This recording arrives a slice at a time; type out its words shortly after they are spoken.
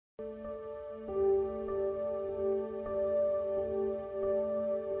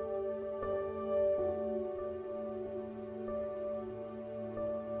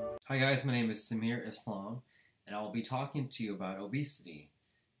Hi guys, my name is Sameer Islam, and I will be talking to you about obesity.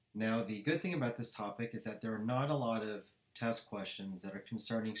 Now, the good thing about this topic is that there are not a lot of test questions that are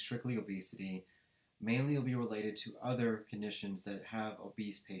concerning strictly obesity. Mainly will be related to other conditions that have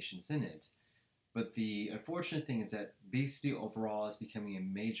obese patients in it. But the unfortunate thing is that obesity overall is becoming a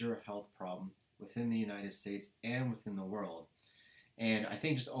major health problem within the United States and within the world. And I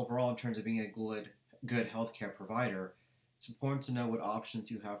think just overall in terms of being a good healthcare provider, it's important to know what options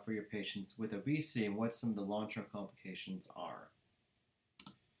you have for your patients with obesity and what some of the long-term complications are.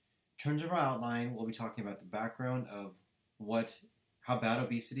 In terms of our outline, we'll be talking about the background of how bad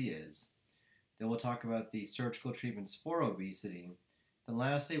obesity is. Then we'll talk about the surgical treatments for obesity. Then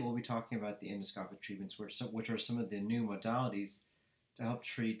lastly, we'll be talking about the endoscopic treatments, which are some of the new modalities to help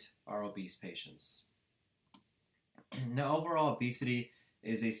treat our obese patients. Now, overall, obesity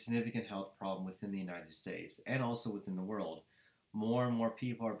is a significant health problem within the United States and also within the world. More and more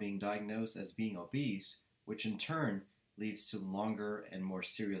people are being diagnosed as being obese, which in turn leads to longer and more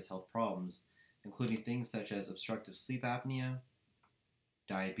serious health problems, including things such as obstructive sleep apnea,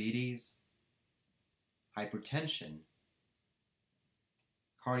 diabetes, hypertension,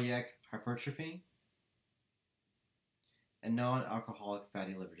 cardiac hypertrophy, and non-alcoholic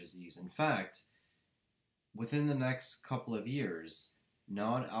fatty liver disease. In fact, within the next couple of years,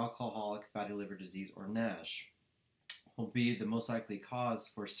 non-alcoholic fatty liver disease, or NASH, will be the most likely cause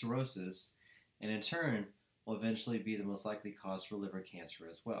for cirrhosis, and in turn will eventually be the most likely cause for liver cancer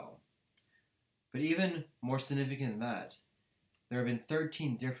as well. But even more significant than that, there have been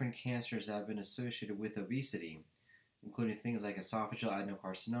 13 different cancers that have been associated with obesity, including things like esophageal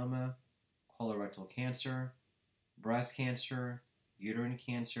adenocarcinoma, colorectal cancer, breast cancer, uterine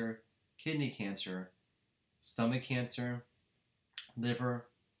cancer, kidney cancer, stomach cancer, liver,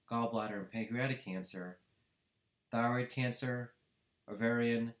 gallbladder, and pancreatic cancer, thyroid cancer,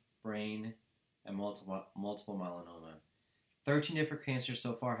 ovarian, brain, and multiple myeloma. 13 different cancers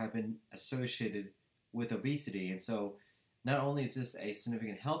so far have been associated with obesity, and so not only is this a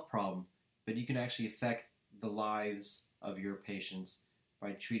significant health problem, but you can actually affect the lives of your patients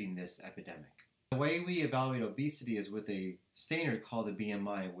by treating this epidemic. The way we evaluate obesity is with a standard called the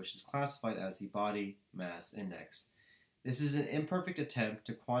BMI, which is classified as the body mass index. This is an imperfect attempt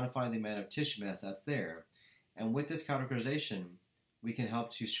to quantify the amount of tissue mass that's there, and with this categorization, we can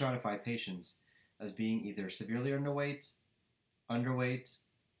help to stratify patients as being either severely underweight, underweight,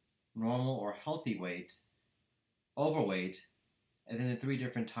 normal or healthy weight, overweight, and then the 3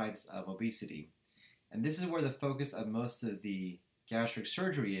 different types of obesity. And this is where the focus of most of the gastric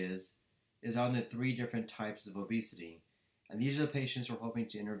surgery is on the 3 different types of obesity. And these are the patients we're hoping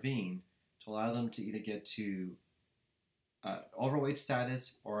to intervene to allow them to either get to overweight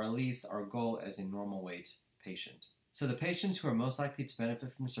status, or at least our goal as a normal weight patient. So the patients who are most likely to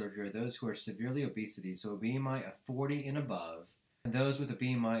benefit from surgery are those who are severely obesity, so a BMI of 40 and above, and those with a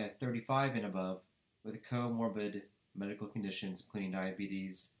BMI of 35 and above with comorbid medical conditions including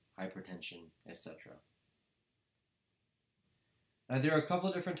diabetes, hypertension, etc. Now, there are a couple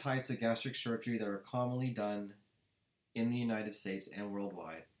of different types of gastric surgery that are commonly done in the United States and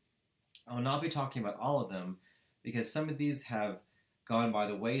worldwide. I will not be talking about all of them because some of these have gone by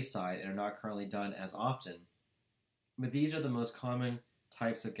the wayside and are not currently done as often. But these are the most common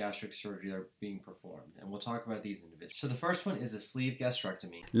types of gastric surgery that are being performed, and we'll talk about these individually. So the first one is a sleeve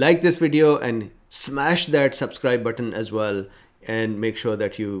gastrectomy. Like this video and smash that subscribe button as well, and make sure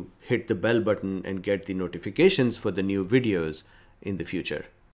that you hit the bell button and get the notifications for the new videos in the future.